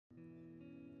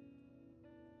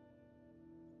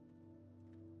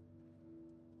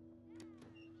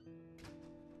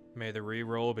May the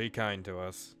re-roll be kind to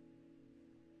us.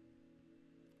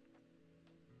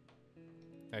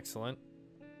 Excellent.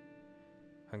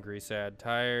 Hungry, sad,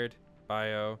 tired.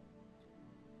 Bio.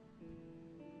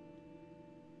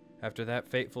 After that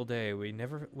fateful day, we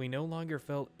no longer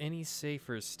felt any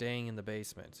safer staying in the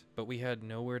basement, but we had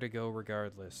nowhere to go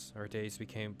regardless. Our days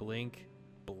became bleak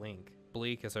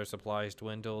as our supplies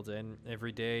dwindled, and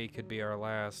every day could be our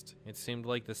last. It seemed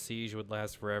like the siege would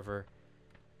last forever,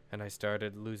 and I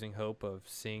started losing hope of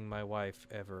seeing my wife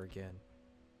ever again.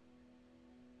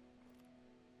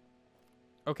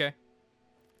 Okay.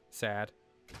 Sad.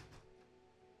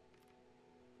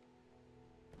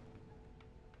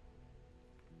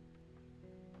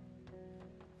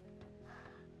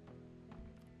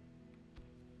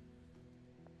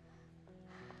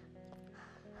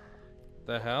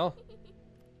 The hell?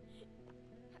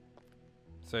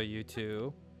 So you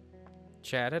two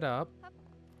chat it up.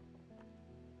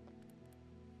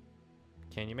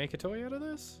 Can you make a toy out of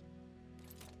this?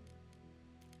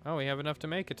 Oh, we have enough to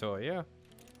make a toy, yeah.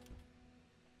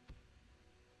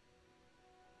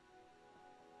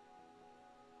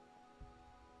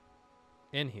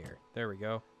 In here. There we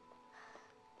go.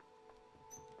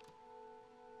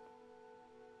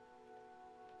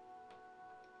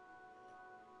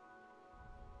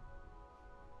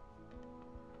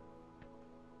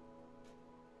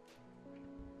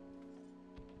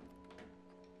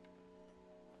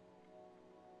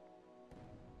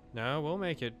 No, we'll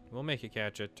make it. We'll make it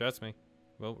catch it. Trust me.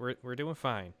 We're doing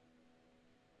fine.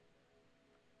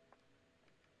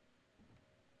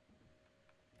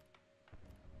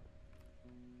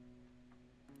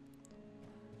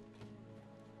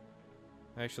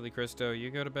 Actually, Christo,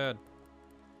 you go to bed.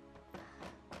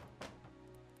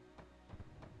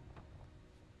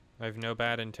 I have no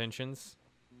bad intentions.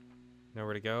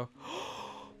 Nowhere to go.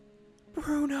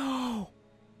 Bruno!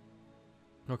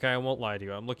 Okay, I won't lie to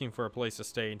you. I'm looking for a place to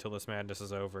stay until this madness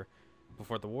is over.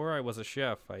 Before the war, I was a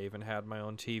chef. I even had my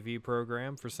own TV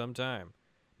program for some time.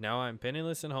 Now I'm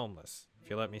penniless and homeless. If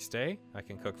you let me stay, I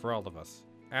can cook for all of us.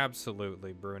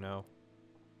 Absolutely, Bruno.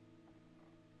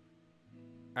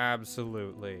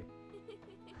 Absolutely.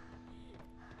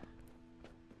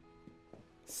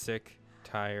 Sick,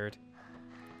 tired.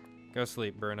 Go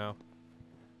sleep, Bruno.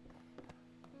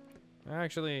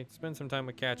 Actually, spend some time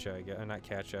with Katja, I guess. Not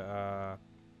Katja,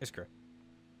 Iskra.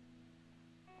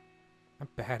 I'm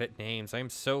bad at names. I'm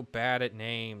so bad at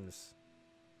names.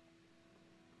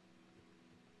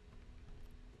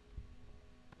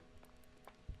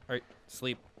 Alright,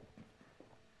 sleep.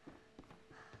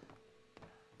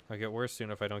 I'll get worse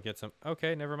soon if I don't get some...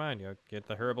 Okay, never mind. You'll get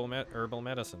the herbal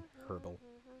medicine. Herbal.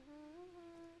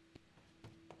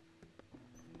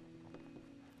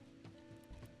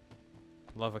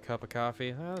 Love a cup of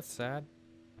coffee. Oh, that's sad.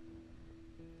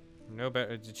 No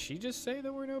better. Did she just say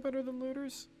that we're no better than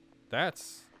looters?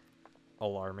 That's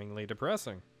alarmingly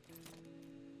depressing.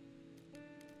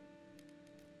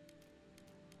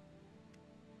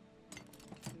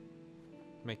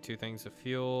 Make 2 things of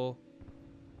fuel.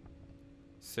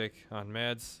 Sick on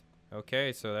meds.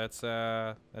 Okay, so that's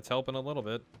helping a little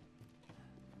bit.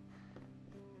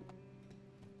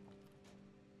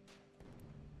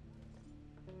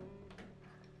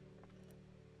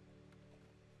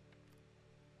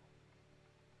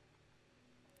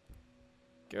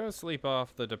 Go sleep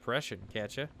off the depression,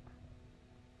 Katja.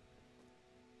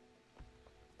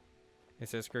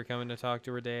 Is Iskra coming to talk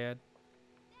to her dad?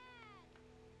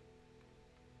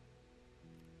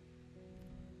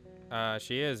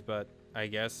 She is, but I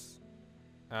guess,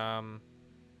 I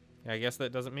guess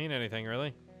that doesn't mean anything,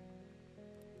 really.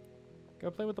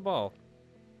 Go play with the ball.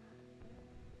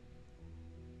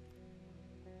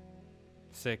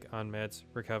 Sick, on meds,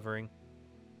 recovering.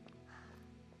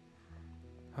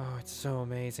 Oh, it's so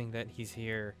amazing that he's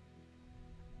here.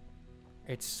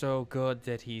 It's so good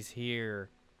that he's here.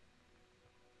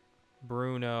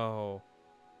 Bruno.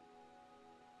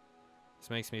 This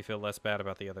makes me feel less bad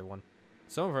about the other one.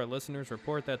 Some of our listeners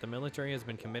report that the military has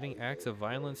been committing acts of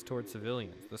violence towards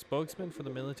civilians. The spokesman for the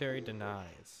military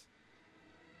denies.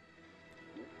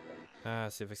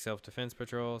 Civic Self-Defense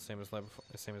Patrol, same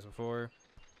as before.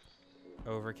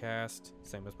 Overcast,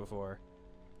 same as before.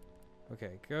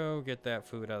 Okay, go get that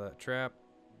food out of that trap.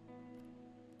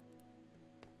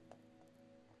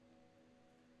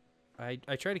 I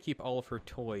try to keep all of her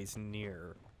toys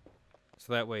near.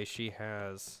 So that way she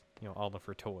has, you know, all of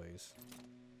her toys.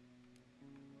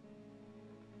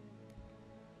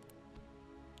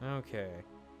 Okay.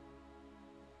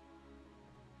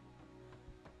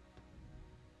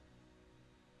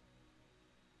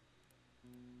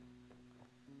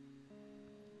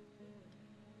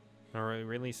 Are we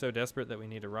really so desperate that we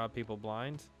need to rob people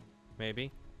blind?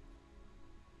 Maybe.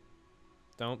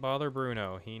 Don't bother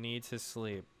Bruno. He needs his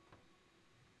sleep.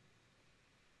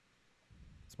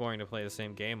 It's boring to play the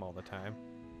same game all the time.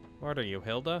 What are you,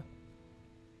 Hilda?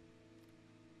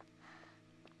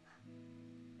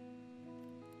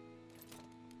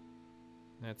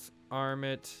 Let's arm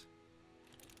it.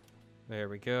 There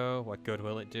we go. What good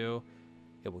will it do?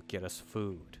 It will get us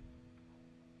food.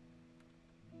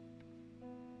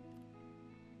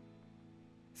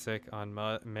 Sick on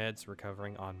meds,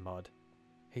 recovering on mud.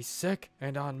 He's sick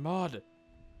and on mud.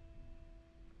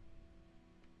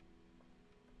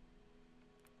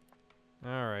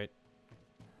 All right.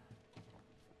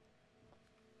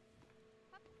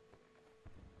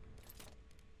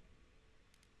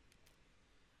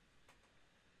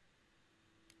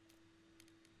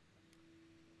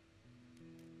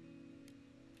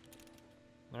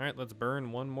 All right, let's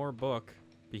burn one more book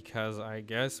because I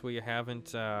guess we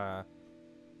haven't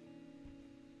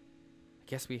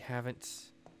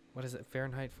what is it?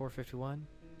 Fahrenheit 451?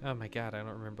 Oh my god, I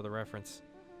don't remember the reference.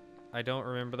 I don't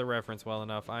remember the reference well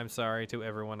enough. I'm sorry to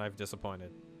everyone I've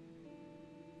disappointed.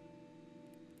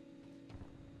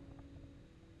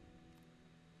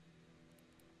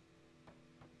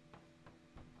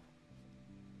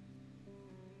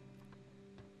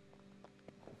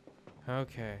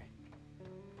 Okay.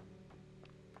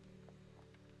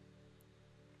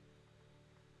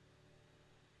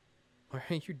 What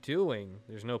are you doing?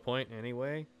 There's no point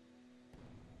anyway.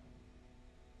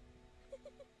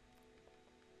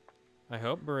 I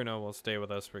hope Bruno will stay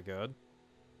with us for good.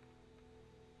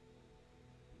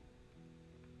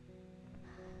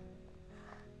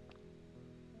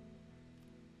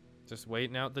 Just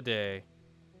waiting out the day.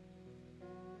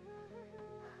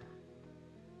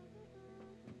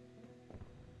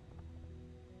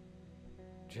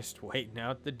 Just waiting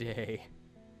out the day.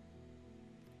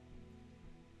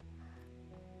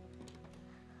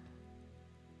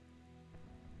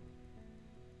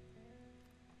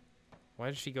 Why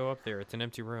did she go up there? It's an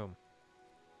empty room.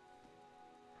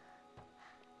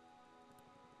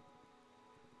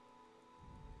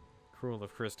 Cruel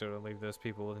of Christo to leave those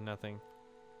people with nothing.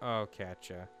 Oh,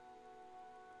 catcha.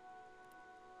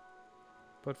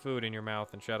 Put food in your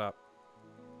mouth and shut up.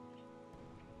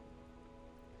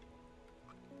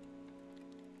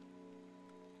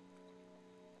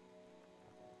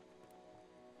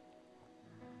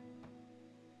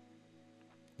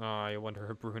 Oh, I wonder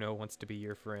if Bruno wants to be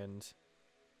your friend.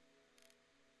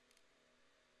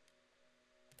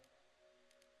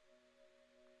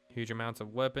 Huge amounts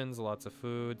of weapons, lots of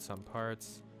food, some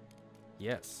parts.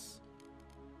 Yes.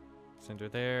 Send her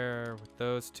there with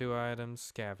those 2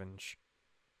 items. Scavenge.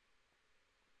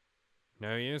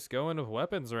 No use going with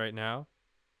weapons right now.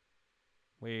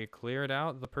 We cleared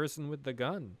out the person with the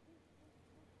gun.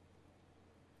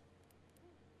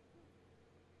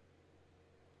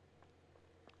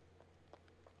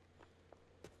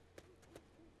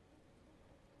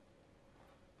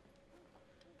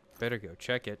 Better go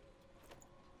check it.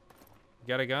 You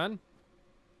got a gun?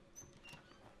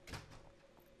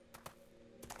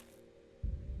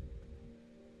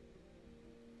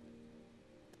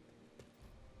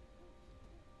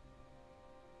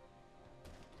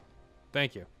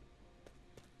 Thank you.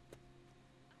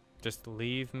 Just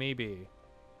leave me be.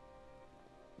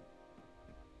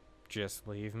 Just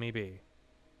leave me be.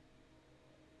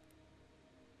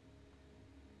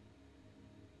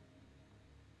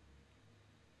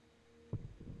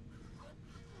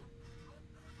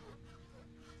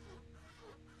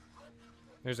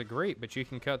 There's a grate, but you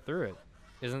can cut through it.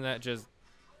 Isn't that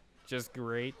just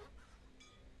great?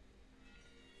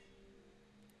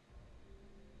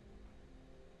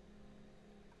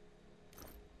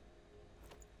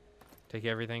 Take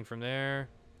everything from there.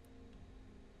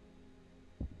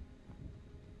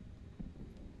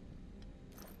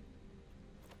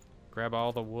 Grab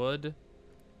all the wood.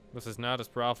 This is not as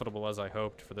profitable as I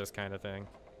hoped for this kind of thing.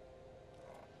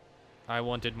 I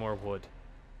wanted more wood.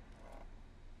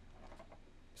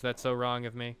 Is that so wrong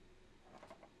of me?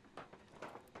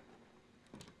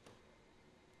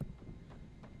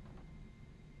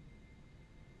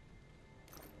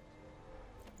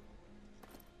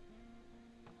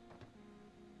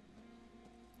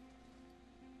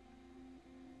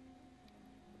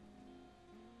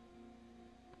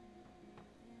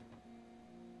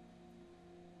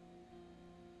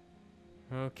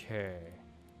 Okay.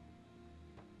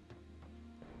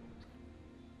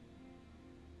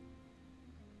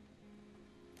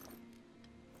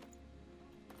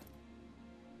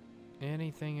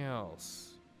 Anything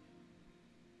else?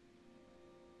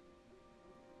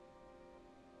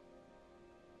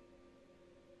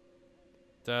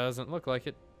 Doesn't look like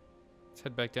it. Let's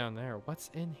head back down there. What's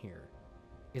in here?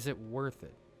 Is it worth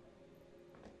it?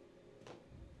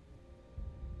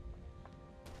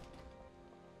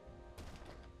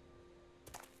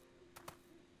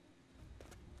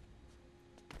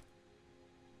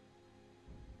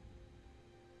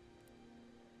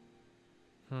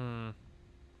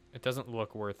 It doesn't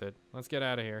look worth it. Let's get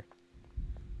out of here.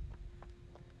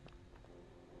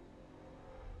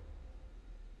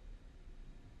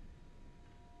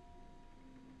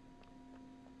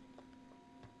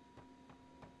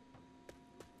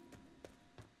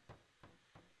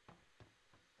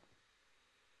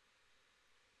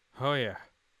 Oh yeah.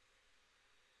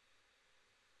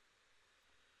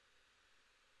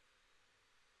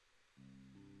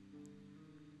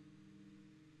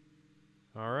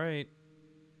 All right.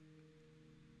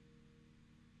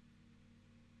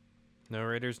 No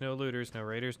raiders, no looters. No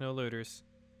raiders, no looters.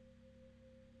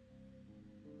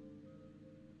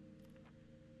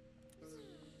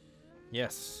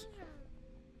 Yes.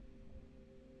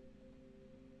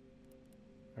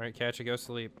 All right, Catchy, go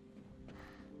sleep.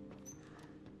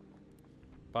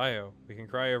 Bio, we can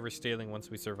cry over stealing once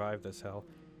we survive this hell.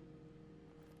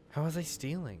 How was I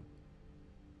stealing?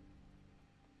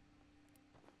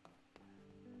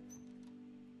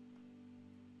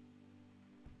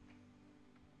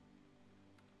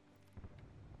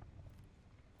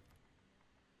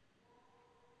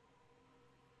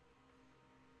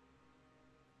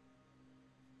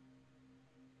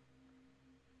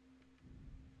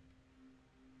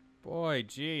 Boy,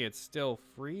 gee, it's still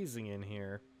freezing in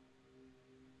here.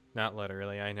 Not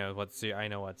literally. I know what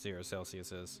 0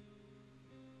 Celsius is.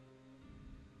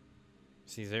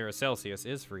 See, 0 Celsius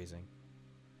is freezing.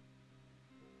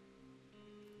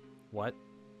 What?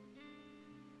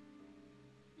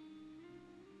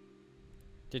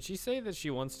 Did she say that she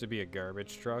wants to be a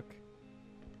garbage truck?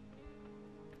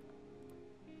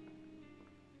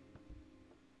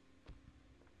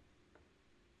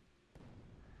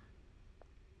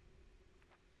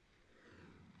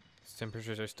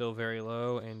 Temperatures are still very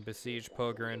low, and besieged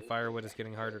poker and firewood is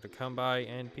getting harder to come by,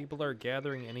 and people are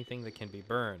gathering anything that can be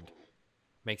burned.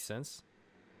 Makes sense.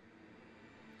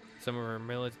 Some of our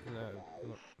military...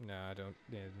 No, I don't...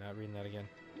 Yeah, not reading that again.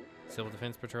 Civil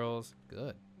defense patrols.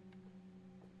 Good.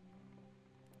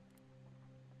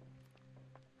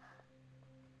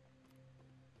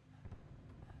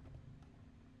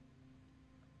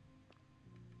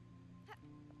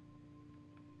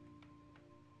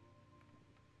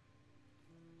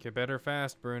 Get better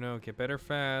fast, Bruno. Get better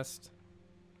fast.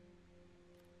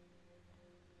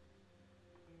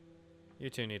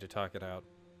 You two need to talk it out.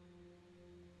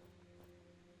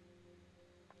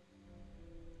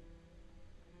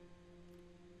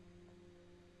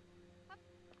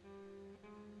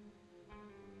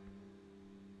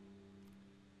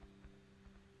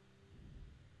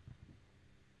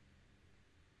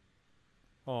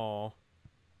 Aw.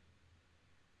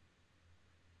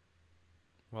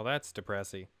 Well, that's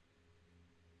depressing.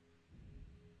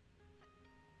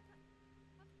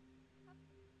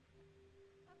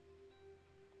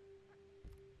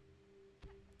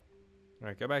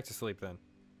 Alright, go back to sleep then.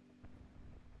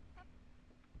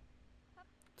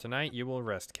 Tonight you will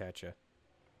rest, Katja.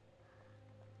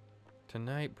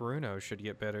 Tonight Bruno should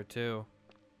get better too.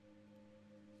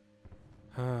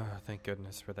 Thank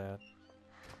goodness for that.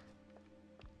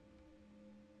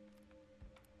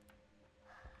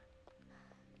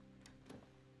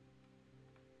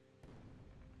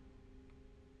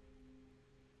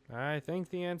 I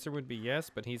think the answer would be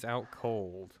yes, but he's out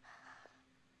cold.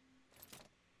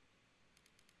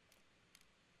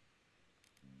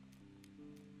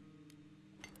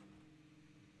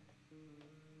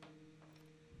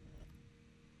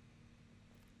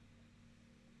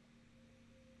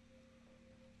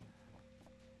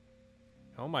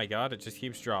 Oh my god, it just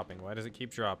keeps dropping. Why does it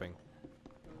keep dropping?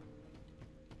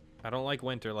 I don't like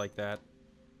winter like that.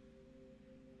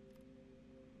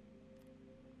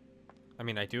 I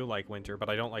mean, I do like winter, but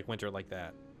I don't like winter like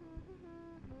that.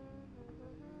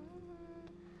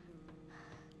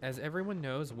 As everyone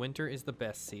knows, winter is the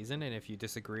best season, and if you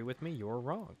disagree with me, you're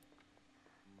wrong.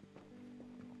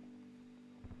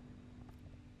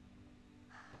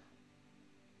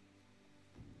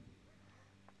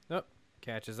 Oh,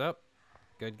 catches up.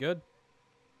 Good, good.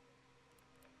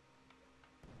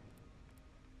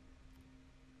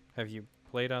 Have you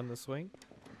played on the swing?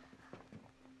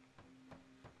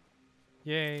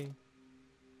 Yay.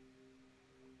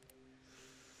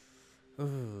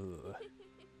 Ooh.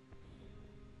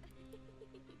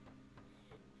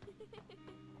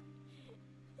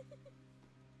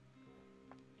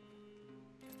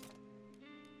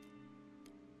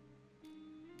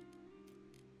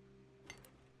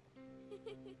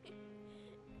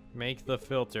 Make the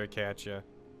filter catch ya.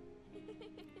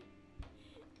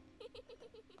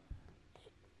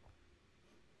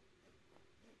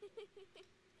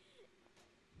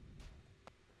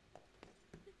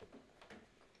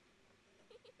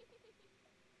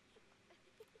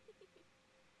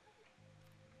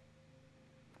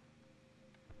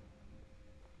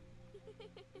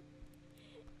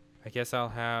 I guess I'll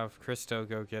have Christo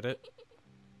go get it.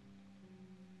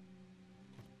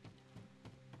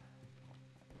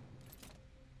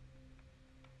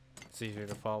 It's easier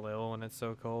to fall ill when it's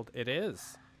so cold. It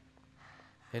is.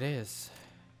 It is.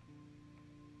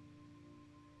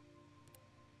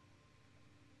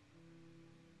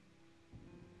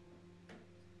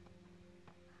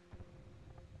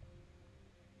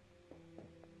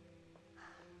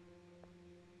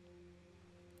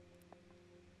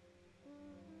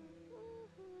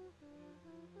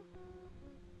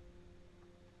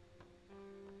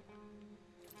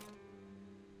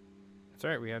 That's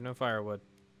right, we have no firewood.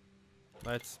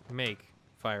 Let's make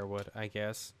firewood, I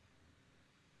guess.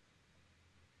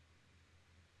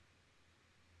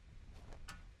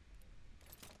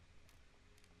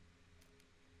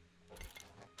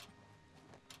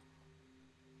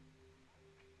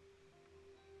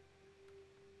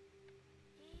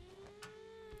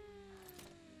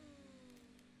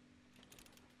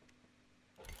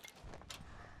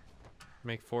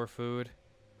 Make 4 food.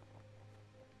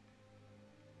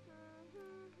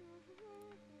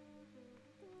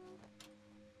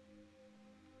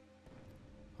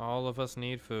 All of us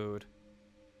need food.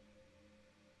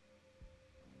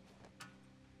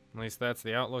 At least that's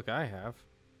the outlook I have.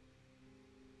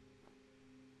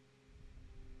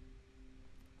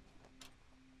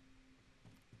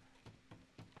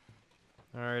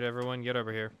 Alright, everyone, get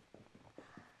over here.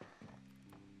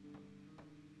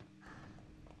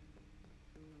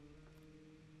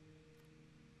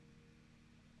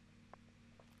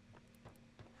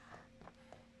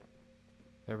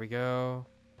 There we go.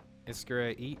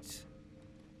 Iskra, eat.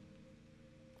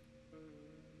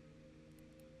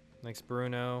 Next,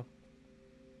 Bruno.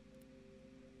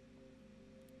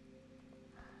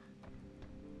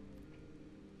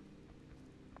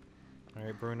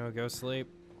 Alright, Bruno, go sleep.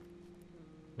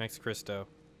 Next, Christo.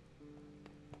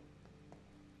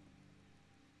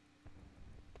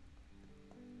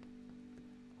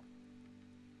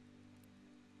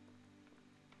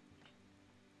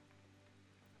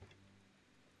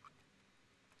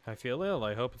 I feel ill.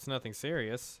 I hope it's nothing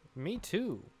serious. Me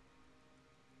too.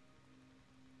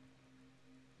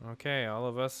 Okay, all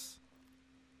of us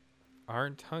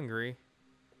aren't hungry.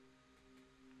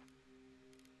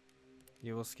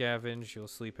 You will scavenge. You'll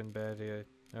sleep in bed.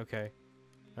 Okay.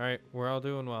 Alright, we're all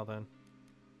doing well then.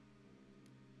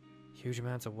 Huge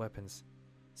amounts of weapons.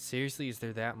 Seriously, is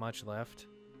there that much left?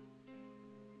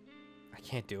 I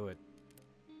can't do it.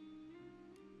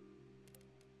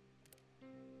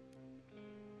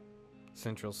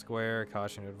 Central Square,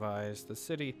 caution advised. The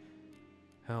city.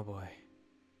 Oh boy.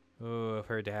 Oh, if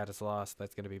her dad is lost,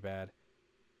 that's gonna be bad.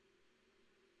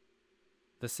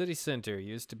 The city center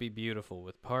used to be beautiful,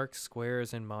 with parks,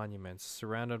 squares, and monuments,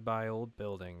 surrounded by old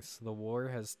buildings. The war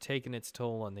has taken its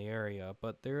toll on the area,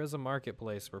 but there is a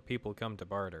marketplace where people come to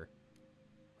barter.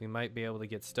 We might be able to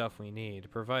get stuff we need,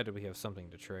 provided we have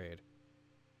something to trade.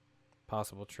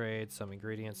 Possible trade, some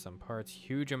ingredients, some parts,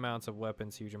 huge amounts of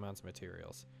weapons, huge amounts of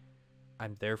materials.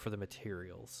 I'm there for the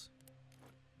materials.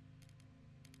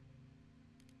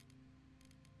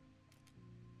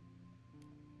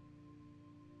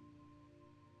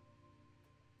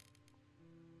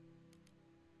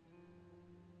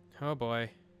 Oh boy.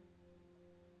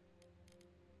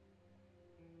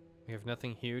 We have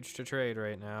nothing huge to trade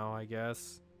right now, I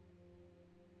guess.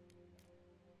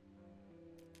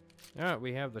 Alright,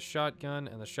 we have the shotgun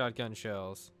and the shotgun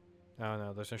shells. Oh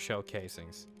no, those are shell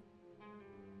casings.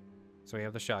 So we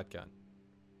have the shotgun.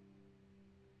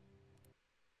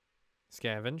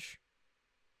 Scavenge.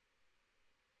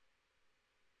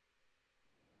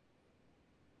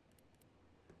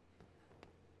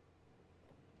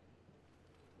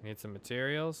 Need some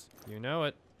materials. You know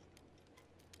it.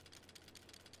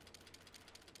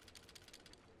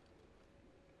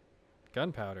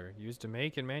 Gunpowder, used to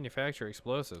make and manufacture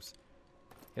explosives.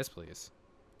 Yes, please.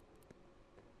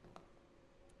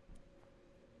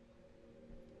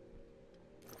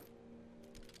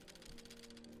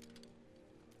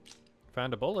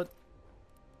 Found a bullet.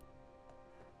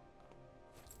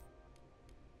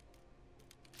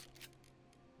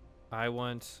 I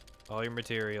want all your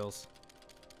materials.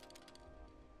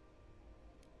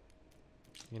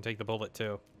 You can take the bullet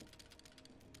too.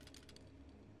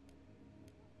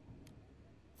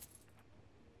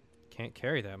 can't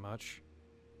carry that much.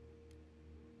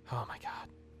 Oh my god.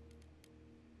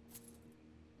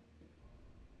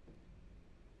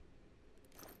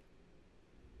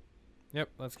 Yep,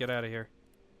 let's get out of here.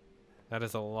 That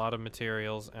is a lot of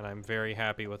materials, and I'm very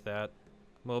happy with that.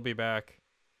 We'll be back.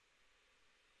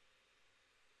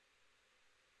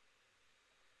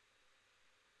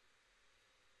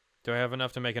 Do I have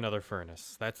enough to make another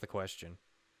furnace? That's the question.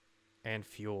 And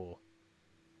fuel.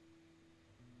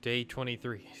 Day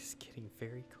 23 is getting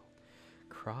very cold.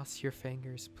 Cross your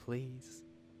fingers, please.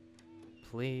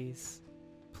 Please.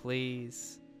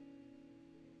 Please.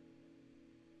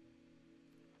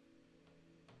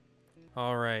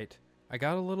 Alright. I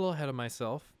got a little ahead of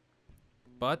myself.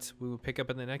 But we will pick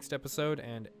up in the next episode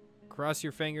and cross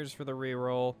your fingers for the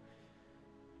reroll.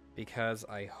 Because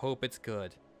I hope it's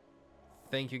good.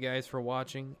 Thank you guys for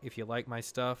watching. If you like my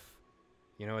stuff,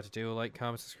 you know what to do. Like,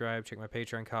 comment, subscribe. Check my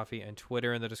Patreon, Coffee, and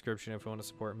Twitter in the description if you want to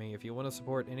support me. If you want to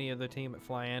support any of the team at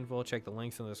Fly Anvil, check the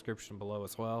links in the description below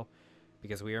as well.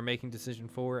 Because we are making Decision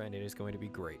 4, and it is going to be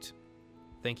great.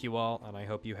 Thank you all, and I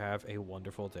hope you have a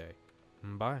wonderful day.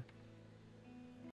 Bye.